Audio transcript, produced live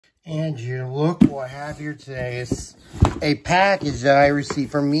Andrew, look what I have here today. It's a package that I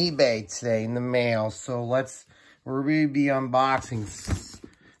received from eBay today in the mail. So we're going to be unboxing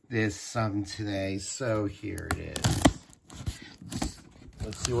this today. So here it is.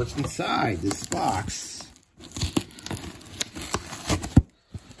 Let's see what's inside this box.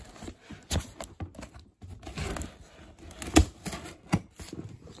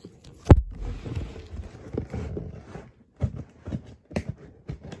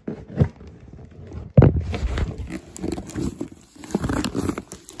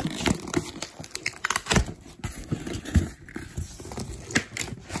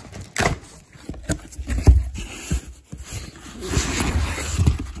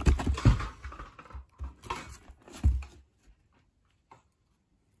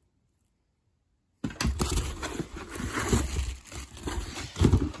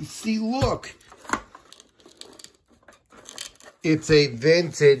 See, look. It's a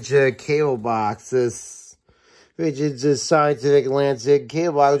vintage Cablebox. This vintage scientific Atlantic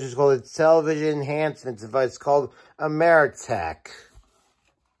Cablebox, which is called a television enhancement device called Ameritech.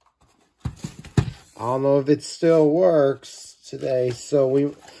 I don't know if it still works today,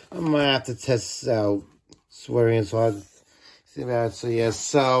 so I might have to test this out. Swearing, so I'll see about it.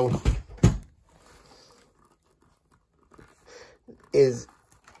 So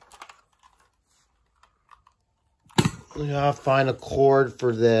yeah, I'll find a cord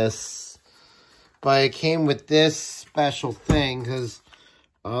for this. But it came with this special thing, because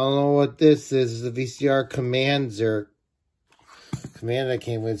I don't know what this is. It's the VCR commander that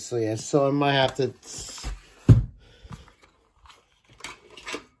came with. So yeah, so I might have to...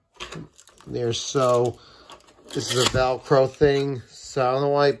 So this is a Velcro thing. So I don't know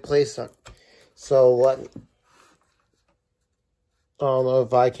why I placed it. So I don't know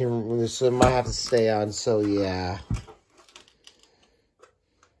if I can... This might have to stay on, so yeah.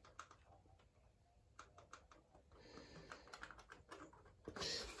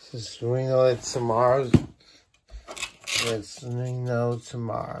 We know that tomorrow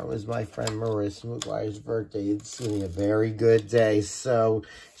is my friend Marissa McGuire's birthday. It's going to be a very good day. So,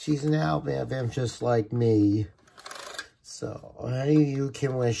 she's an Alabama just like me. So, you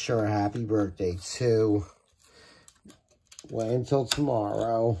can wish her a happy birthday, too. Wait until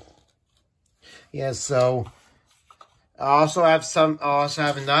tomorrow. Yeah, so, I also have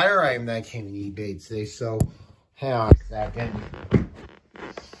another item that came in eBay today. So, hang on a second.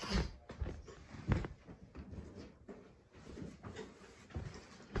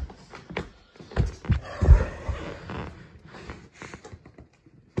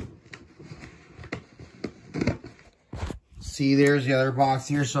 See, there's the other box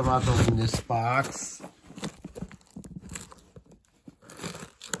here, so I'm about to open this box.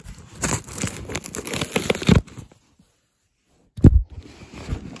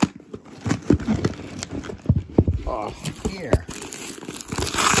 Oh, here.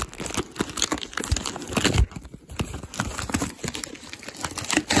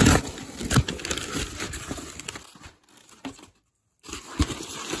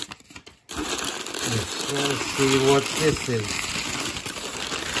 Let's see what this is.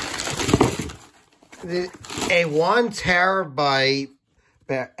 A 1 terabyte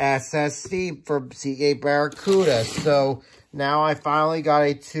SSD for Seagate Barracuda. So now I finally got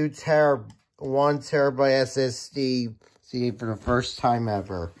a 1 terabyte SSD Seagate for the first time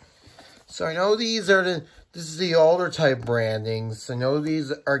ever. So I know this is the older type brandings. I know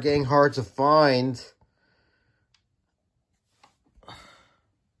these are getting hard to find.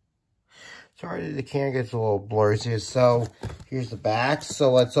 Sorry, the camera gets a little blurry here. So, here's the back. So,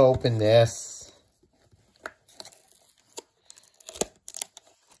 let's open this.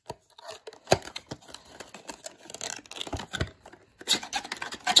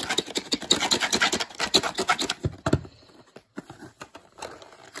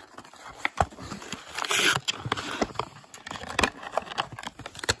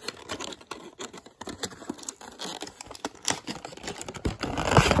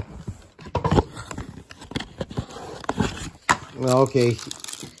 Okay,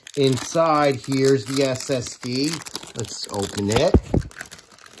 inside here's the SSD. Let's open it.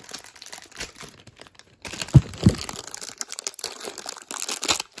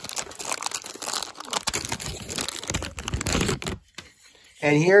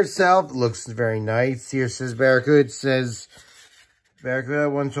 And here itself looks very nice. Here it says Barracuda. It says Barracuda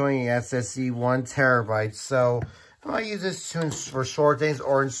 120 SSD 1 terabyte. So I might use this for short things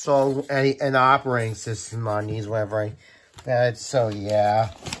or install an operating system on these whenever so yeah.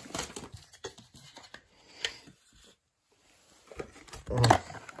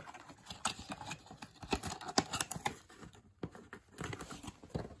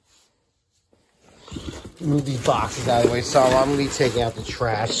 move these boxes out of the way. So I'm going to be taking out the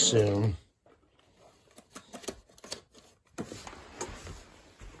trash soon.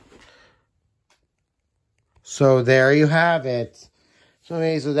 So there you have it. So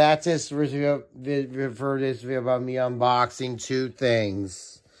anyway, so that's this video for this video about me unboxing two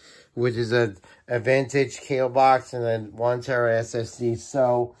things, which is a vintage Cablebox and a 1 tera SSD.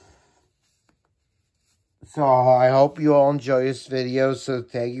 So I hope you all enjoy this video. So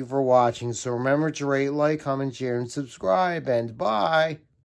thank you for watching. So remember to rate, like, comment, share, and subscribe. And bye.